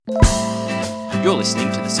You're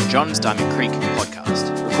listening to the St John's Diamond Creek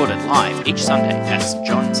podcast, recorded live each Sunday at St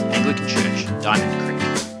John's Anglican Church, Diamond Creek.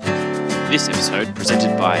 This episode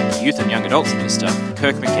presented by Youth and Young Adults Minister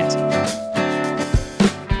Kirk McKenzie.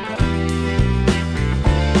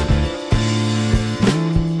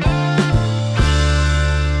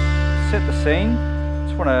 Set the scene.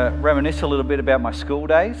 Just want to reminisce a little bit about my school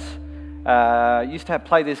days. Used to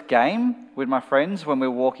play this game with my friends when we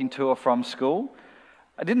were walking to or from school.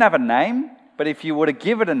 I didn't have a name, but if you were to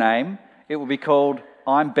give it a name, it would be called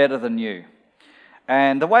I'm Better Than You.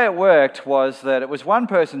 And the way it worked was that it was one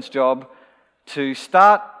person's job to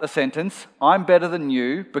start a sentence, I'm better than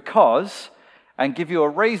you because, and give you a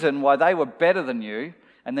reason why they were better than you,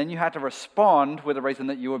 and then you had to respond with a reason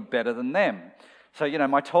that you were better than them. So,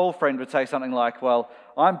 my tall friend would say something like, well,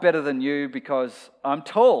 I'm better than you because I'm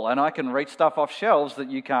tall and I can reach stuff off shelves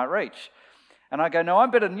that you can't reach. And I go, no,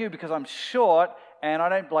 I'm better than you because I'm short and I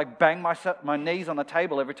don't bang my knees on the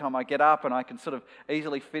table every time I get up, and I can sort of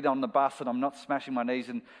easily fit on the bus and I'm not smashing my knees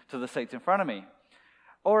into the seats in front of me.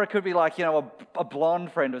 Or it could be like, a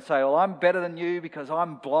blonde friend would say, well, I'm better than you because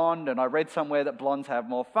I'm blonde and I read somewhere that blondes have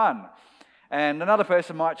more fun. And another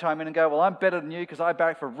person might chime in and go, well, I'm better than you because I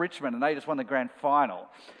barracked for Richmond and they just won the grand final.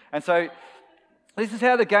 And so this is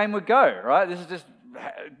how the game would go, right? This is just,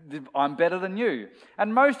 I'm better than you.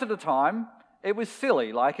 And most of the time, it was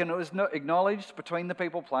silly, and it was acknowledged between the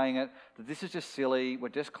people playing it that this is just silly, we're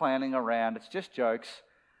just clowning around, it's just jokes.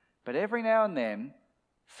 But every now and then,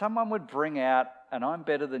 someone would bring out an I'm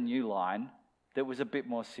better than you line that was a bit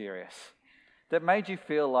more serious, that made you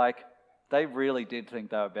feel like they really did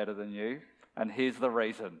think they were better than you, and here's the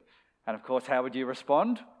reason. And of course, how would you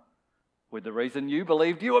respond? With the reason you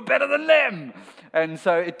believed you were better than them. And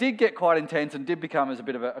so it did get quite intense and did become as a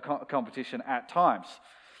bit of a competition at times.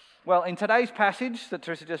 Well, in today's passage that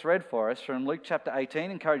Teresa just read for us from Luke chapter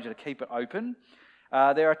 18, I encourage you to keep it open.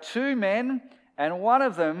 There are two men, and one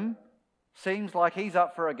of them seems like he's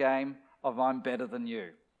up for a game of I'm better than you.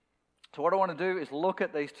 So what I want to do is look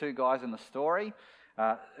at these two guys in the story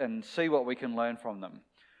and see what we can learn from them.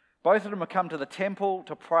 Both of them have come to the temple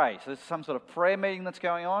to pray. So there's some sort of prayer meeting that's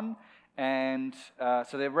going on, and so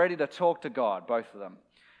they're ready to talk to God, both of them.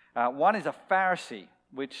 One is a Pharisee,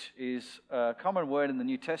 which is a common word in the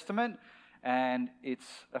New Testament, and a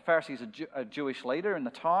Pharisee is a Jewish leader in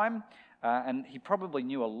the time, and he probably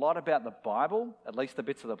knew a lot about the Bible, at least the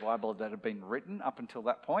bits of the Bible that had been written up until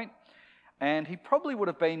that point, and he probably would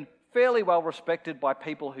have been fairly well respected by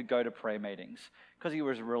people who go to prayer meetings, because he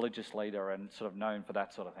was a religious leader and sort of known for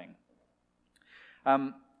that sort of thing.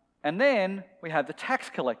 And then we have the tax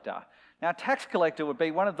collector. Now, a tax collector would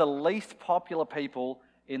be one of the least popular people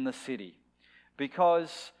in the city,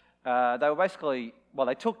 because they were basically,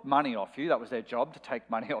 they took money off you. That was their job, to take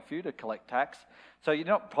money off you, to collect tax. So you're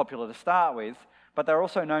not popular to start with, but they're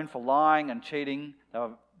also known for lying and cheating. They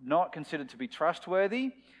were not considered to be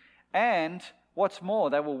trustworthy. And what's more,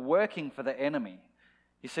 they were working for the enemy.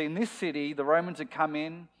 You see, in this city, the Romans had come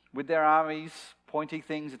in with their armies, pointy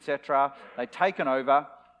things, etc. They'd taken over.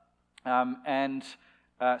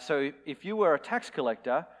 So if you were a tax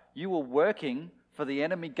collector, you were working for the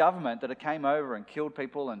enemy government that had came over and killed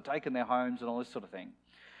people and taken their homes and all this sort of thing.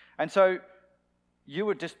 And so you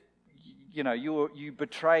were just, you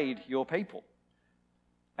betrayed your people.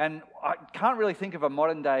 And I can't really think of a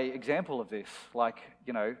modern day example of this.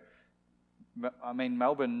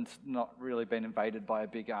 Melbourne's not really been invaded by a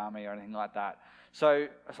big army or anything like that. So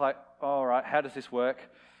it's like, all right, how does this work?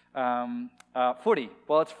 Footy.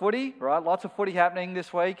 Well, it's footy, right? Lots of footy happening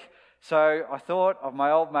this week. So I thought of my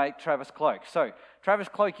old mate, Travis Cloke. So Travis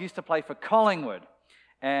Cloke used to play for Collingwood,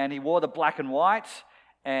 and he wore the black and white,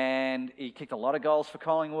 and he kicked a lot of goals for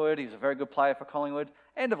Collingwood. He was a very good player for Collingwood.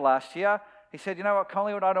 End of last year, he said, you know what,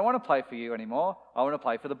 Collingwood, I don't want to play for you anymore. I want to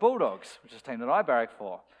play for the Bulldogs, which is a team that I barrack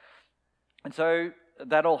for. And so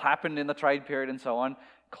that all happened in the trade period and so on.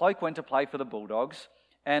 Cloke went to play for the Bulldogs,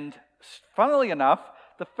 and funnily enough,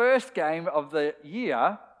 the first game of the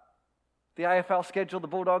year, the AFL scheduled the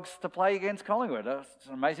Bulldogs to play against Collingwood. It's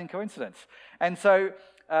an amazing coincidence. And so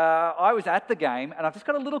I was at the game, and I've just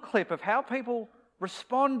got a little clip of how people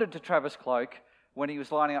responded to Travis Cloke when he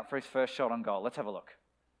was lining up for his first shot on goal. Let's have a look.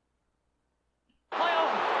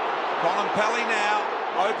 Colin Pelly now,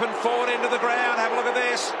 open forward into the ground. Have a look at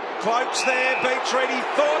this. Cloke's there, beats Reed. He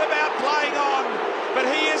thought about playing on, but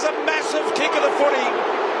he is a massive kick of the footy.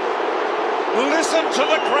 Listen to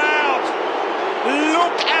the crowd.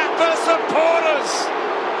 Look at the supporters.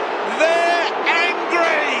 They're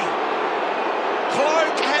angry.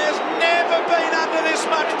 Cloke has never been under this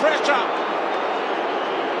much pressure.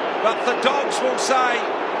 But the Dogs will say,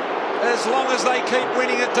 As long as they keep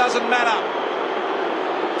winning, it doesn't matter.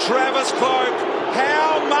 Travis Cloke,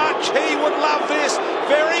 how much he would love this.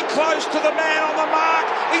 Very close to the man on the mark.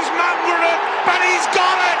 He's mongreled it, but he's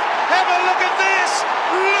got it. Have a look at this.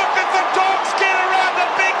 Look at the dog skin around the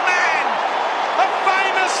big man. A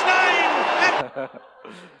famous name.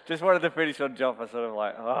 Just wanted to finish on Joffa, sort of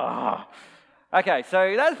like, oh. Okay,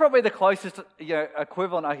 so that's probably the closest,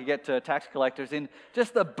 equivalent I could get to tax collectors in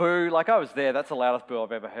just the boo. Like, I was there. That's the loudest boo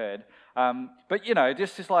I've ever heard. But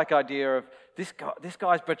just this like idea of this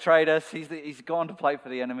guy's betrayed us. He's gone to play for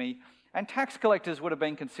the enemy. And tax collectors would have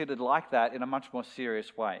been considered like that in a much more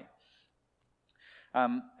serious way.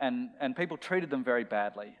 And people treated them very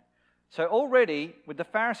badly. So already, with the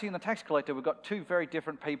Pharisee and the tax collector, we've got two very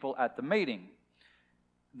different people at the meeting.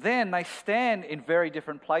 Then they stand in very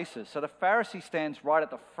different places. So the Pharisee stands right at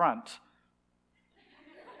the front.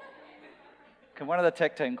 Can one of the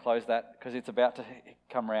tech team close that? Because it's about to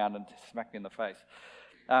come around and smack me in the face.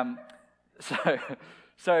 Where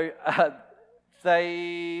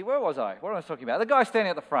was I? What was I talking about? The guy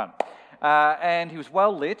standing at the front. And he was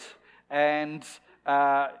well lit. And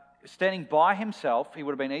standing by himself, he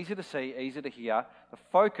would have been easy to see, easy to hear. The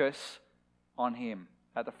focus on him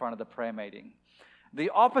at the front of the prayer meeting. The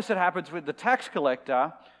opposite happens with the tax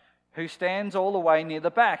collector, who stands all the way near the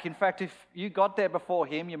back. In fact, if you got there before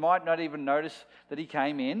him, you might not even notice that he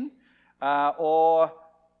came in, or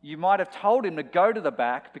you might have told him to go to the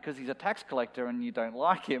back because he's a tax collector and you don't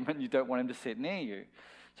like him and you don't want him to sit near you.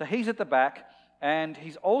 So he's at the back, and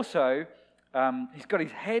he's also, he's got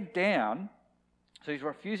his head down, so he's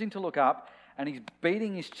refusing to look up, and he's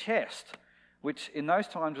beating his chest, which in those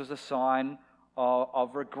times was a sign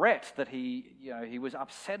of regret, that he was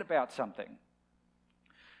upset about something.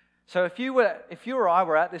 So if you or I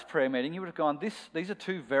were at this prayer meeting, you would have gone, these are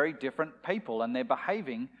two very different people, and they're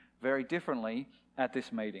behaving very differently at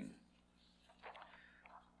this meeting.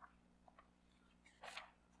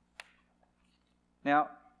 Now,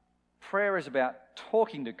 prayer is about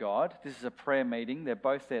talking to God. This is a prayer meeting. They're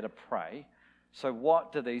both there to pray. So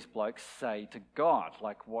what do these blokes say to God?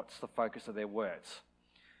 Like, what's the focus of their words?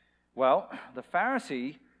 Well, the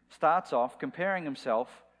Pharisee starts off comparing himself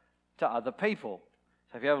to other people.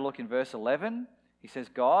 So if you have a look in verse 11, he says,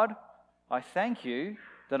 God, I thank you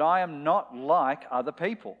that I am not like other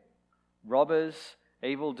people, robbers,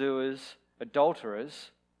 evildoers,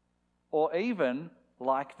 adulterers, or even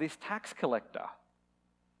like this tax collector.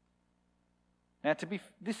 Now,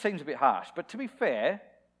 this seems a bit harsh, but to be fair,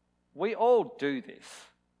 we all do this.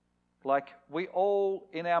 Like, we all,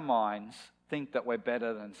 in our minds, think that we're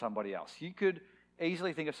better than somebody else. You could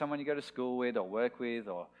easily think of someone you go to school with or work with,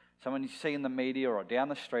 or someone you see in the media or down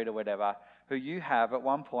the street or whatever, who you have at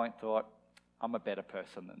one point thought, I'm a better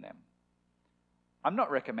person than them. I'm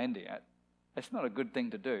not recommending it. It's not a good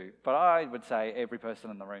thing to do, but I would say every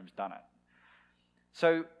person in the room's done it.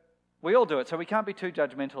 So we all do it, so we can't be too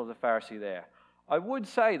judgmental of the Pharisee there. I would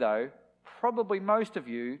say, though, probably most of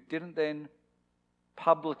you didn't then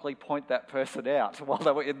publicly point that person out while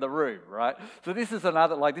they were in the room, right? So this is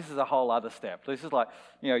a whole other step. This is like,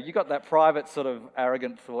 you got that private sort of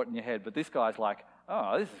arrogant thought in your head, but this guy's like,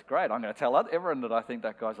 oh, this is great. I'm going to tell everyone that I think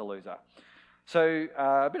that guy's a loser. So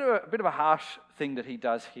a bit of a harsh thing that he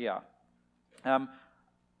does here.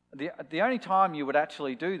 The only time you would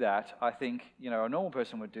actually do that, I think, a normal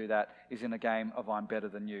person would do that, is in a game of I'm better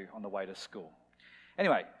than you on the way to school.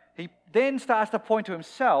 Anyway, he then starts to point to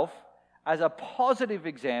himself as a positive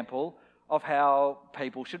example of how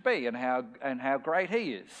people should be and how great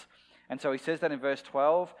he is. And so he says that in verse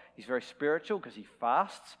 12. He's very spiritual because he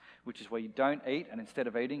fasts, which is where you don't eat, and instead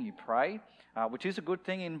of eating, you pray, which is a good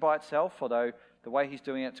thing in by itself, although the way he's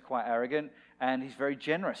doing it's quite arrogant. And he's very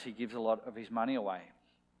generous. He gives a lot of his money away.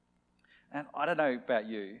 And I don't know about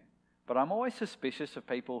you, but I'm always suspicious of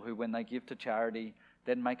people who, when they give to charity,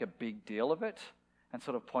 then make a big deal of it and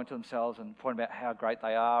sort of point to themselves and point about how great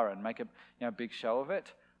they are and make a big show of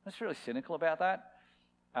it. I'm just really cynical about that.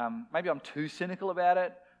 Maybe I'm too cynical about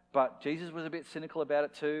it, but Jesus was a bit cynical about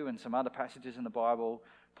it too, and some other passages in the Bible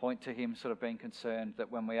point to him sort of being concerned that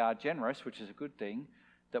when we are generous, which is a good thing,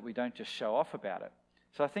 that we don't just show off about it.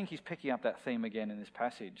 So I think he's picking up that theme again in this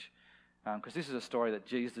passage, because this is a story that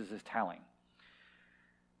Jesus is telling.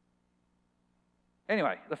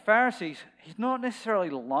 Anyway, the Pharisees, he's not necessarily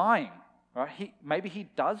lying. Right? Maybe he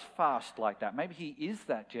does fast like that. Maybe he is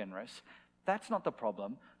that generous. That's not the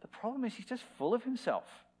problem. The problem is he's just full of himself.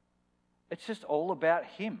 It's just all about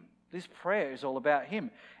him. This prayer is all about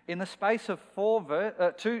him. In the space of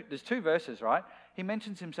there's two verses, right? He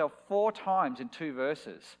mentions himself 4 times in 2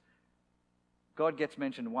 verses. God gets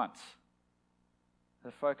mentioned once.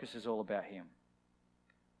 The focus is all about him.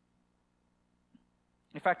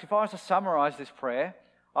 In fact, if I was to summarize this prayer,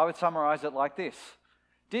 I would summarize it like this.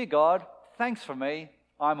 Dear God, thanks for me.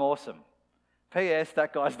 I'm awesome. P.S.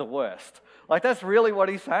 That guy's the worst. Like, that's really what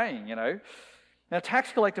he's saying, you know. Now,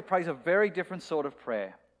 tax collector prays a very different sort of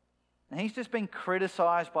prayer. And he's just been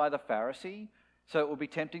criticized by the Pharisee, so it would be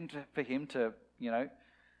tempting for him to, you know,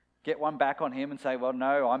 get one back on him and say, well,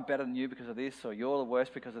 no, I'm better than you because of this, or you're the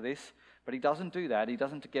worst because of this. But he doesn't do that. He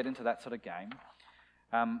doesn't get into that sort of game.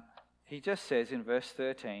 He just says in verse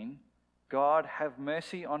 13, God, have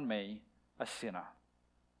mercy on me, a sinner.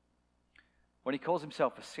 When he calls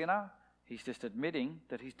himself a sinner, he's just admitting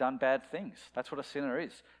that he's done bad things. That's what a sinner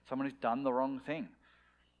is, someone who's done the wrong thing.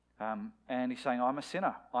 And he's saying, I'm a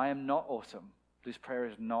sinner. I am not awesome. This prayer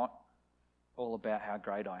is not all about how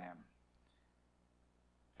great I am.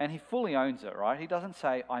 And he fully owns it, right? He doesn't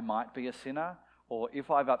say, I might be a sinner, or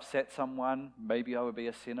if I've upset someone, maybe I would be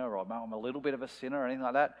a sinner, or I'm a little bit of a sinner, or anything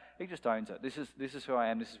like that. He just owns it. This is who I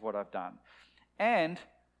am, this is what I've done. And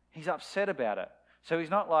he's upset about it. So he's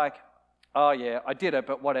not like, oh yeah, I did it,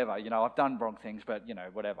 but whatever, you know, I've done wrong things, but you know,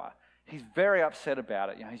 whatever. He's very upset about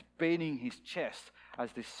it. You know, he's beating his chest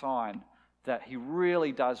as this sign that he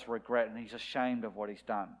really does regret and he's ashamed of what he's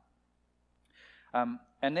done.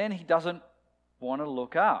 And then he doesn't want to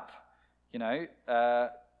look up. You know,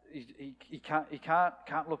 he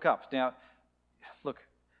can't look up. Now, look,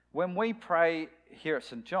 when we pray here at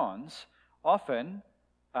St. John's, often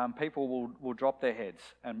people will drop their heads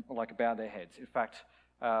and like bow their heads. In fact,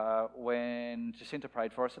 when Jacinta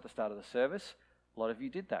prayed for us at the start of the service, a lot of you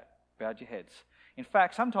did that, bowed your heads. In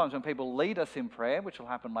fact, sometimes when people lead us in prayer, which will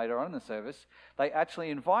happen later on in the service, they actually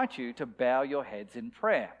invite you to bow your heads in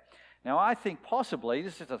prayer. Now, I think possibly,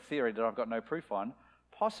 this is a theory that I've got no proof on,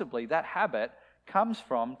 possibly that habit comes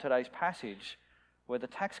from today's passage where the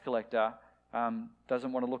tax collector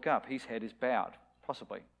doesn't want to look up. His head is bowed,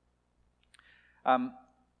 possibly.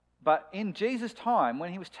 But in Jesus' time,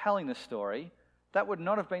 when he was telling this story, that would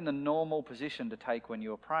not have been the normal position to take when you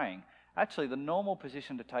were praying. Actually, the normal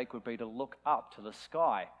position to take would be to look up to the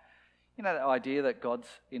sky. You know, the idea that God's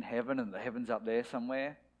in heaven and the heaven's up there somewhere,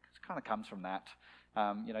 it kind of comes from that.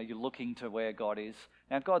 You know, you're looking to where God is.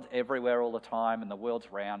 Now, God's everywhere all the time and the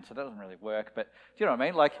world's round, so that doesn't really work. But do you know what I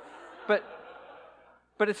mean? Like,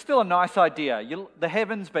 but it's still a nice idea. The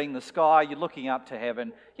heavens being the sky, you're looking up to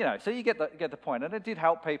heaven. You know, so you get the point. And it did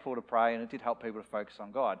help people to pray, and it did help people to focus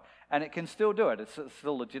on God. And it can still do it. It's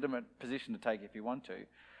still a legitimate position to take if you want to.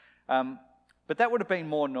 But that would have been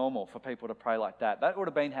more normal for people to pray like that. That would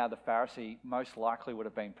have been how the Pharisee most likely would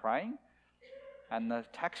have been praying. And the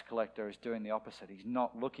tax collector is doing the opposite. He's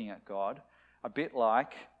not looking at God. A bit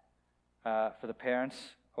like for the parents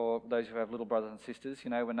or those who have little brothers and sisters, you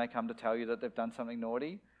know, when they come to tell you that they've done something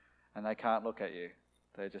naughty and they can't look at you.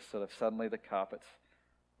 They're just sort of suddenly the carpet's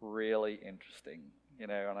really interesting, you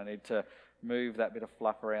know, and I need to move that bit of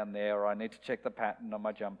fluff around there, or I need to check the pattern on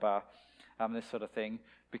my jumper, this sort of thing,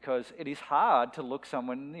 because it is hard to look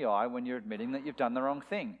someone in the eye when you're admitting that you've done the wrong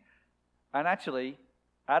thing. And actually,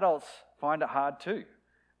 adults find it hard too.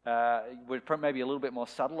 We're maybe a little bit more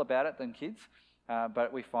subtle about it than kids,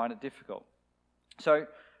 but we find it difficult. So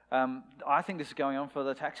I think this is going on for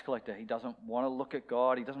the tax collector. He doesn't want to look at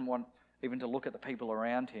God. He doesn't want even to look at the people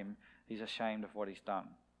around him. He's ashamed of what he's done.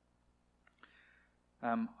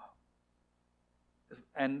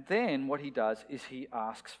 And then what he does is he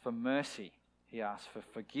asks for mercy. He asks for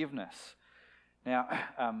forgiveness. Now,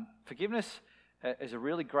 forgiveness is a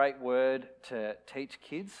really great word to teach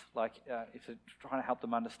kids, like if they're trying to help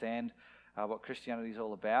them understand what Christianity is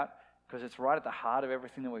all about, because it's right at the heart of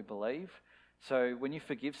everything that we believe. So when you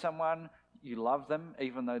forgive someone, you love them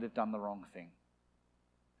even though they've done the wrong thing.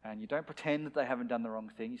 And you don't pretend that they haven't done the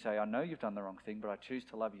wrong thing. You say, I know you've done the wrong thing, but I choose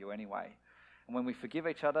to love you anyway. And when we forgive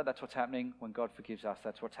each other, that's what's happening. When God forgives us,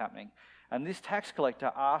 that's what's happening. And this tax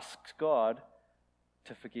collector asks God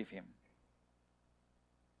to forgive him.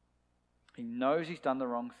 He knows he's done the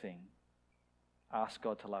wrong thing. Ask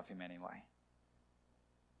God to love him anyway.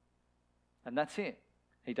 And that's it.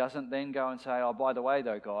 He doesn't then go and say, oh, by the way,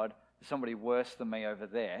 though, God, there's somebody worse than me over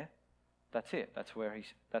there. That's it. That's where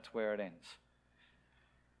it ends.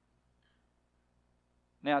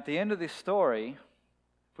 Now, at the end of this story,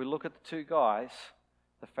 if we look at the two guys,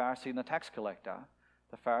 the Pharisee and the tax collector,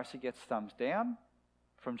 the Pharisee gets thumbs down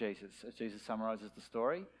from Jesus, as Jesus summarizes the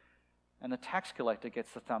story, and the tax collector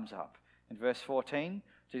gets the thumbs up. In verse 14,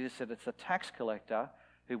 Jesus said it's the tax collector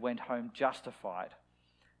who went home justified.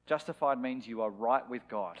 Justified means you are right with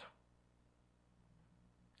God.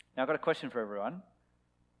 Now, I've got a question for everyone.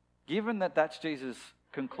 Given that that's Jesus'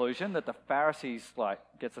 conclusion, that the Pharisees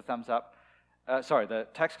gets a thumbs up, the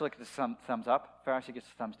tax collector gets a thumbs up, Pharisee gets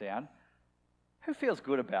a thumbs down, Who feels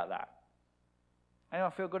good about that?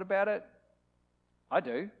 Anyone feel good about it? I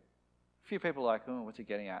do. A few people are like, oh, what's he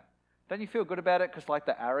getting at? Don't you feel good about it because like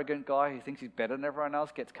the arrogant guy who thinks he's better than everyone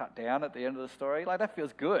else gets cut down at the end of the story? Like that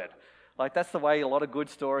feels good. Like that's the way a lot of good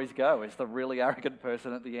stories go, is the really arrogant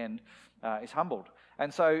person at the end is humbled.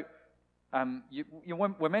 And so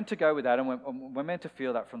we're meant to go with that, and we're meant to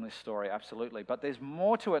feel that from this story, absolutely. But there's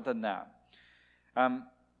more to it than that.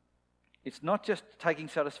 It's not just taking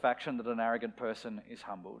satisfaction that an arrogant person is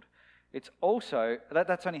humbled. It's also,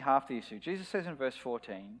 that's only half the issue. Jesus says in verse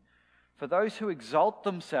 14, for those who exalt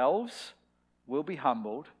themselves will be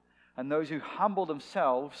humbled, and those who humble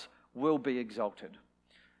themselves will be exalted.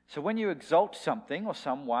 So when you exalt something or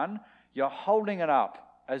someone, you're holding it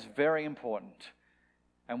up as very important.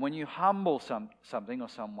 And when you humble something or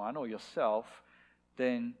someone or yourself,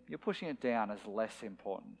 then you're pushing it down as less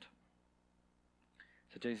important.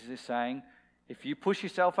 So Jesus is saying, if you push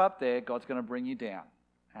yourself up there, God's going to bring you down.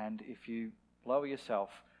 And if you lower yourself,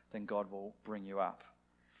 then God will bring you up.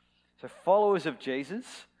 So followers of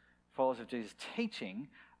Jesus teaching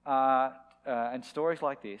and stories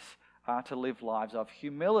like this are to live lives of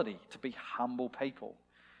humility, to be humble people.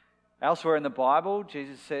 Elsewhere in the Bible,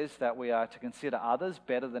 Jesus says that we are to consider others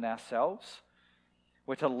better than ourselves.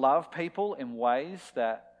 We're to love people in ways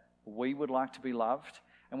that we would like to be loved,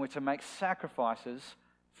 and we're to make sacrifices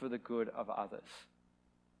for the good of others.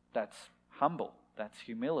 That's humble. That's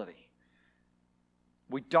humility.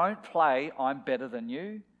 We don't play, I'm better than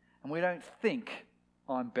you, and we don't think,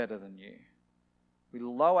 I'm better than you. We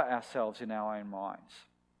lower ourselves in our own minds.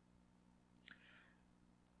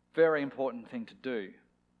 Very important thing to do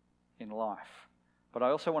in life. But I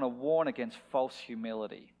also want to warn against false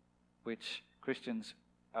humility, which Christians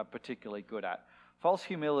are particularly good at. False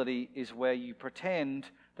humility is where you pretend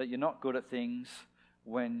that you're not good at things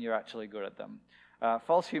when you're actually good at them.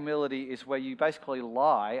 False humility is where you basically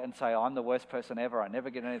lie and say, I'm the worst person ever, I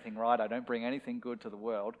never get anything right, I don't bring anything good to the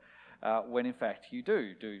world, when in fact you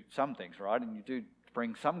do some things right, and you do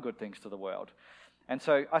bring some good things to the world. And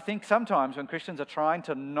so I think sometimes when Christians are trying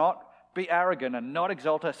to not be arrogant and not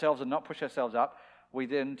exalt ourselves and not push ourselves up, we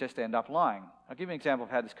then just end up lying. I'll give you an example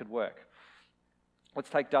of how this could work. Let's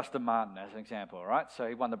take Dustin Martin as an example, all right? So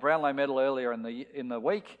he won the Brownlow medal earlier in the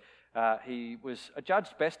week. He was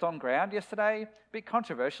adjudged best on ground yesterday, a bit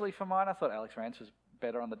controversially for mine. I thought Alex Rance was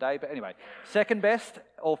better on the day, but anyway, second best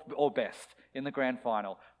or best in the grand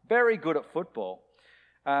final. Very good at football.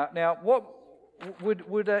 Now, what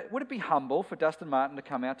would it be humble for Dustin Martin to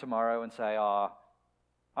come out tomorrow and say,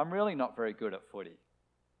 I'm really not very good at footy?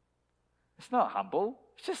 It's not humble.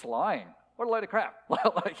 It's just lying. What a load of crap.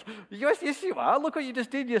 Yes, you are. Look what you just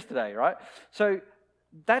did yesterday, right? So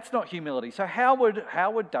that's not humility. So how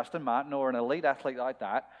would Dustin Martin or an elite athlete like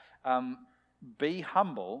that be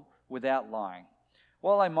humble without lying?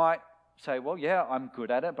 Well, they might say, well, yeah, I'm good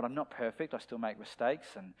at it, but I'm not perfect. I still make mistakes.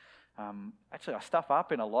 And actually, I stuff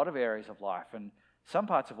up in a lot of areas of life. And some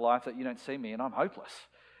parts of life that you don't see me in, I'm hopeless.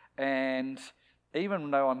 And even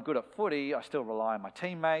though I'm good at footy, I still rely on my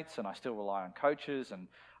teammates, and I still rely on coaches and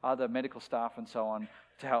other medical staff and so on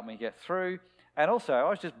to help me get through. And also, I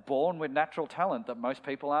was just born with natural talent that most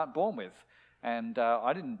people aren't born with. And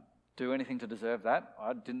I didn't do anything to deserve that.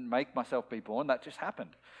 I didn't make myself be born. That just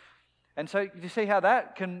happened. And so you see how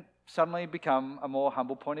that can suddenly become a more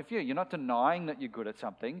humble point of view. You're not denying that you're good at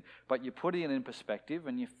something, but you're putting it in perspective,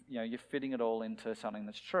 and you're fitting it all into something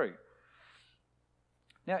that's true.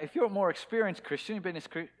 Now, if you're a more experienced Christian, you've been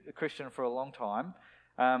a Christian for a long time,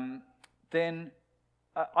 then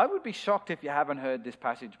I would be shocked if you haven't heard this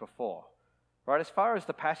passage before. Right? As far as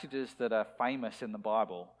the passages that are famous in the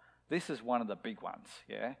Bible, this is one of the big ones.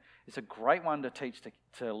 Yeah, it's a great one to teach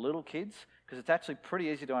to little kids because it's actually pretty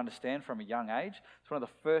easy to understand from a young age. It's one of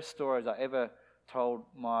the first stories I ever told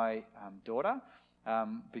my daughter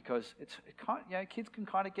because kids can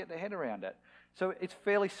kind of get their head around it. So it's a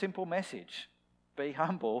fairly simple message: be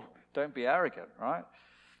humble, don't be arrogant. Right?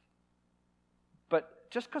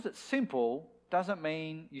 But just because it's simple doesn't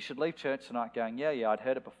mean you should leave church tonight going, yeah, I'd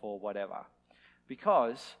heard it before, whatever.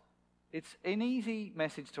 Because it's an easy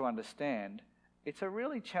message to understand. It's a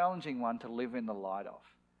really challenging one to live in the light of.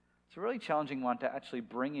 It's a really challenging one to actually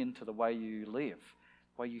bring into the way you live,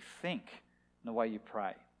 the way you think, and the way you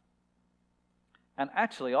pray. And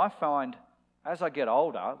actually, I find as I get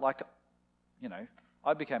older,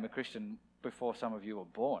 I became a Christian before some of you were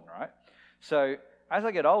born, right? So as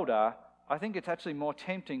I get older, I think it's actually more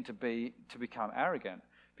tempting to become arrogant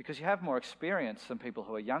because you have more experience than people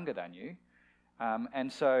who are younger than you.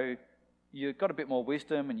 And so you've got a bit more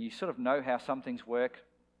wisdom and you sort of know how some things work.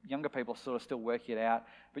 Younger people sort of still work it out,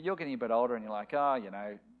 but you're getting a bit older and you're like,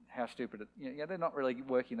 how stupid they're not really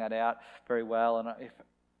working that out very well. And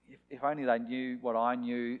if only they knew what I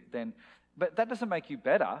knew, then... But that doesn't make you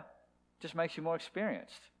better, it just makes you more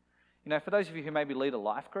experienced. For those of you who maybe lead a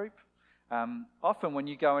life group, often when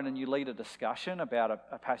you go in and you lead a discussion about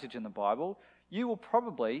a passage in the Bible, you will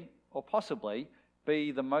probably or possibly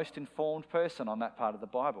be the most informed person on that part of the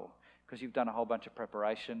Bible because you've done a whole bunch of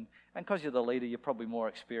preparation, and because you're the leader, you're probably more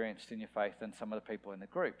experienced in your faith than some of the people in the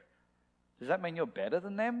group. Does that mean you're better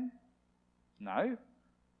than them? No.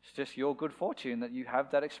 It's just your good fortune that you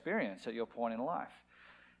have that experience at your point in life.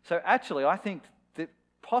 So actually, I think that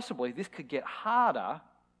possibly this could get harder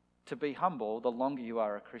to be humble the longer you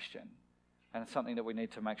are a Christian. And it's something that we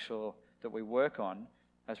need to make sure that we work on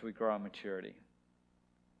as we grow in maturity.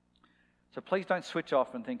 So please don't switch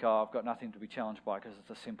off and think, I've got nothing to be challenged by because it's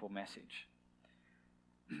a simple message.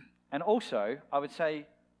 And also, I would say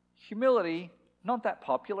humility, not that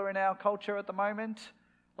popular in our culture at the moment.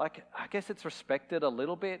 I guess it's respected a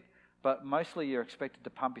little bit, but mostly you're expected to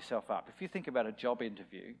pump yourself up. If you think about a job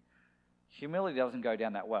interview, humility doesn't go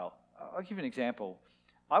down that well. I'll give you an example.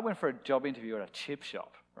 I went for a job interview at a chip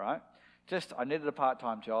shop, right? I needed a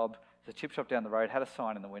part-time job. The chip shop down the road had a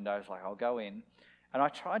sign in the window. I was like, I'll go in. And I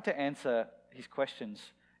tried to answer his questions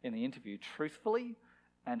in the interview truthfully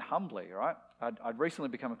and humbly, right? I'd recently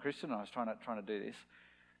become a Christian and I was trying to do this.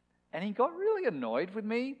 And he got really annoyed with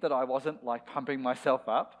me that I wasn't pumping myself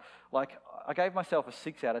up. I gave myself a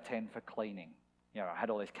 6 out of 10 for cleaning. I had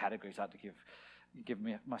all these categories I had to give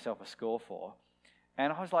myself a score for.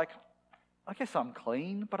 And I was like, I guess I'm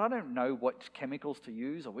clean, but I don't know what chemicals to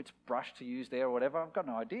use or which brush to use there or whatever. I've got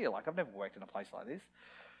no idea. I've never worked in a place like this.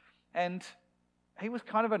 And he was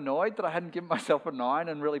kind of annoyed that I hadn't given myself a 9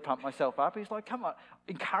 and really pumped myself up. He's like, come on,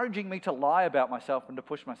 encouraging me to lie about myself and to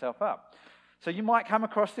push myself up. So you might come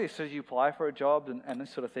across this as you apply for a job and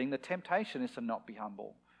this sort of thing. The temptation is to not be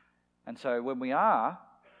humble. And so when we are,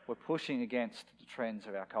 we're pushing against the trends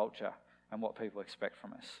of our culture and what people expect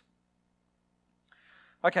from us.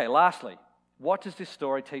 Okay, lastly, what does this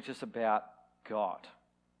story teach us about God?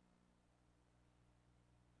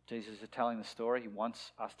 Jesus is telling the story. He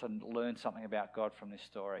wants us to learn something about God from this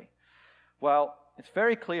story. Well, it's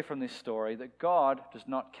very clear from this story that God does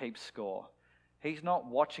not keep score. He's not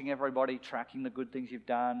watching everybody, tracking the good things you've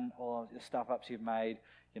done or the stuff-ups you've made,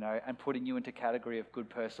 and putting you into category of good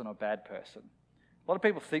person or bad person. A lot of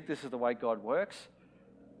people think this is the way God works.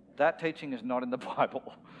 That teaching is not in the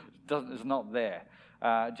Bible. It's not there.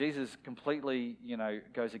 Jesus completely,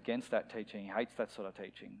 goes against that teaching. He hates that sort of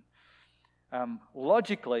teaching.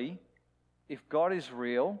 Logically, if God is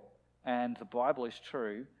real and the Bible is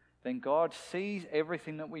true, then God sees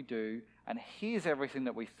everything that we do and hears everything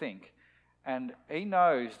that we think. And he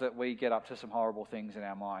knows that we get up to some horrible things in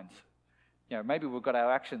our minds. Maybe we've got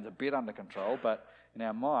our actions a bit under control, but in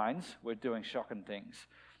our minds, we're doing shocking things.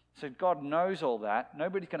 So God knows all that.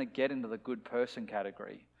 Nobody's going to get into the good person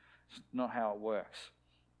category. It's not how it works.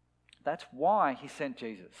 That's why he sent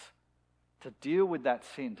Jesus, to deal with that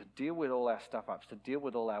sin, to deal with all our stuff-ups, to deal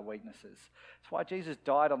with all our weaknesses. That's why Jesus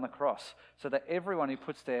died on the cross, so that everyone who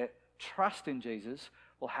puts their trust in Jesus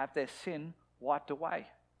will have their sin wiped away.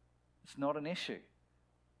 It's not an issue.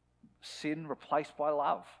 Sin replaced by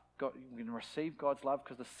love. We can receive God's love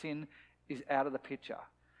because the sin is out of the picture.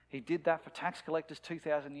 He did that for tax collectors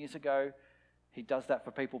 2,000 years ago. He does that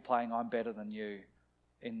for people playing I'm better than you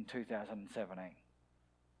in 2017.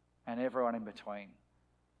 And everyone in between.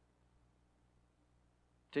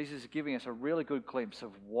 Jesus is giving us a really good glimpse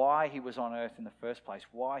of why he was on earth in the first place,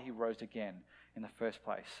 why he rose again in the first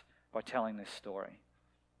place by telling this story.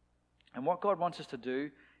 And what God wants us to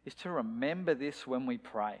do is to remember this when we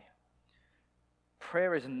pray.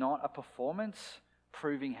 Prayer is not a performance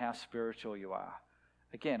proving how spiritual you are.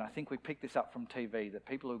 Again, I think we picked this up from TV, that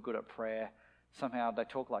people who are good at prayer, somehow they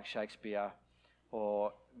talk like Shakespeare,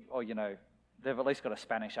 or they've at least got a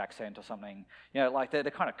Spanish accent or something. They're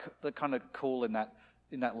kind of cool in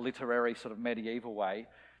that literary sort of medieval way.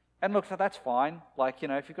 And look, so that's fine.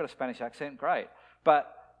 If you've got a Spanish accent, great.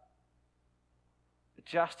 But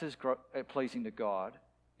just as pleasing to God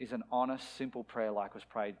is an honest, simple prayer like was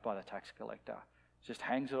prayed by the tax collector. It just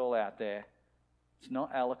hangs it all out there. It's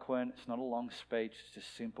not eloquent. It's not a long speech. It's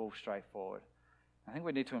just simple, straightforward. I think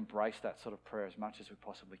we need to embrace that sort of prayer as much as we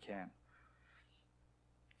possibly can.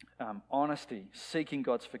 Honesty, seeking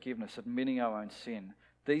God's forgiveness, admitting our own sin.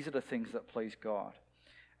 These are the things that please God.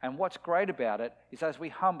 And what's great about it is as we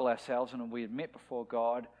humble ourselves and we admit before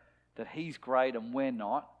God that he's great and we're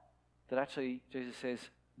not, that actually Jesus says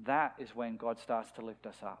that is when God starts to lift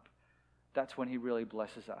us up. That's when he really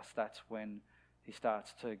blesses us. That's when he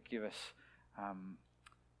starts to give us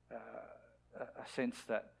a sense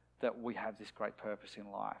that that we have this great purpose in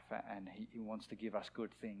life, and he wants to give us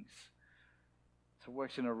good things. So it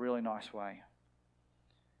works in a really nice way.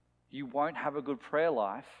 You won't have a good prayer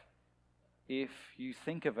life if you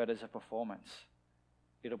think of it as a performance.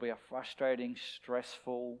 It'll be a frustrating,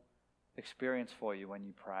 stressful experience for you when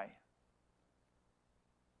you pray.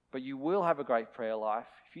 But you will have a great prayer life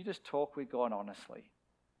if you just talk with God honestly,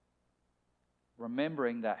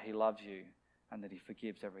 remembering that he loves you and that he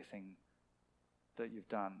forgives everything that you've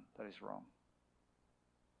done that is wrong.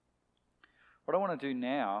 What I want to do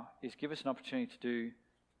now is give us an opportunity to do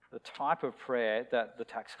the type of prayer that the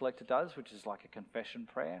tax collector does, which is like a confession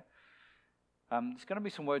prayer. There's going to be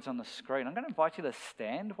some words on the screen. I'm going to invite you to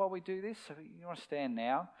stand while we do this. So you want to stand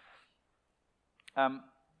now.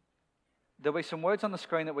 There'll be some words on the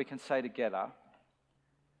screen that we can say together.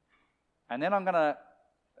 And then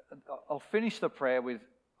I'll finish the prayer with,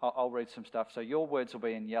 I'll read some stuff. So your words will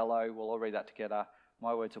be in yellow. We'll all read that together.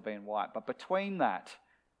 My words will be in white. But between that,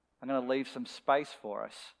 I'm going to leave some space for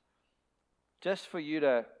us, just for you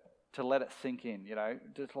to let it sink in,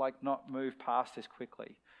 just like not move past this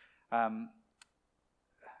quickly.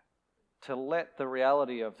 To let the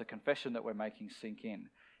reality of the confession that we're making sink in.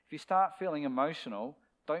 If you start feeling emotional,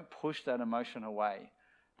 don't push that emotion away.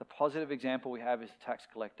 The positive example we have is the tax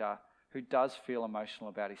collector who does feel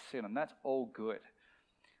emotional about his sin, and that's all good.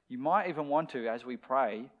 You might even want to, as we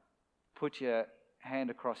pray, put your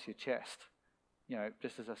hand across your chest,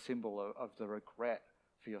 just as a symbol of the regret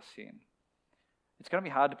for your sin. It's going to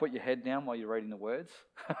be hard to put your head down while you're reading the words,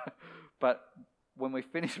 but when we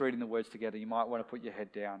finish reading the words together, you might want to put your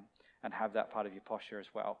head down and have that part of your posture as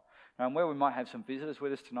well. Now, where we might have some visitors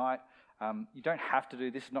with us tonight, you don't have to do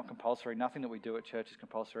this. It's not compulsory. Nothing that we do at church is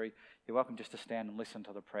compulsory. You're welcome just to stand and listen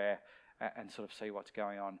to the prayer and sort of see what's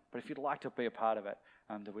going on. But if you'd like to be a part of it,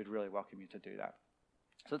 then we'd really welcome you to do that.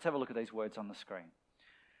 So let's have a look at these words on the screen.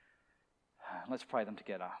 Let's pray them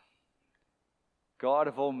together. God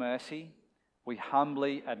of all mercy, we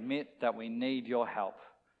humbly admit that we need your help.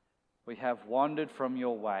 We have wandered from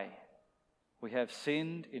your way. We have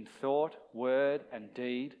sinned in thought, word, and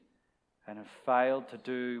deed, and have failed to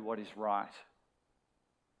do what is right.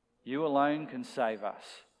 You alone can save us.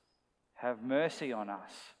 Have mercy on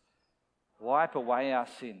us. Wipe away our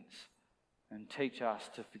sins and teach us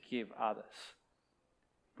to forgive others.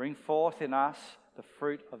 Bring forth in us the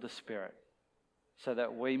fruit of the Spirit, so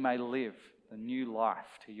that we may live the new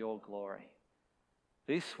life to your glory.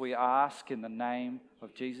 This we ask in the name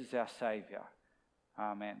of Jesus our Saviour.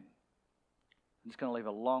 Amen. I'm just going to leave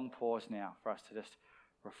a long pause now for us to just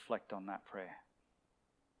reflect on that prayer.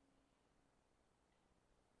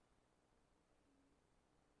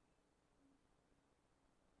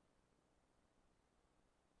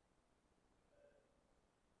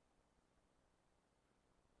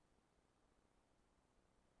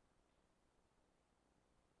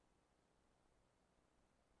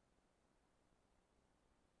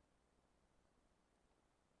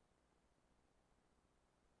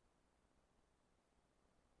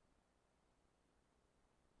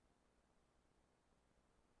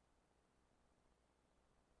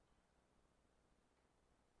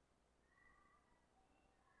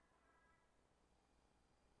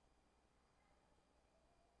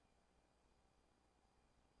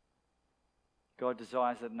 God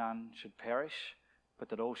desires that none should perish, but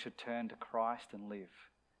that all should turn to Christ and live.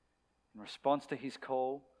 In response to his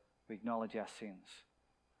call, we acknowledge our sins.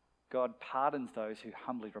 God pardons those who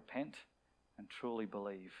humbly repent and truly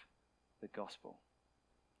believe the gospel.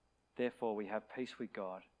 Therefore, we have peace with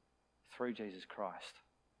God through Jesus Christ.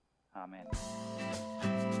 Amen.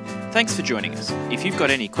 Thanks for joining us. If you've got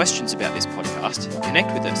any questions about this podcast,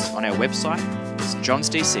 connect with us on our website,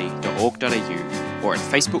 stjohnsdc.org.au, or at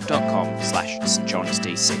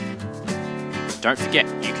facebook.com/stjohnsdc. Don't forget,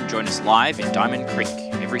 you can join us live in Diamond Creek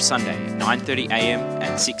every Sunday at 9:30 a.m.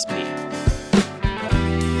 and 6 p.m.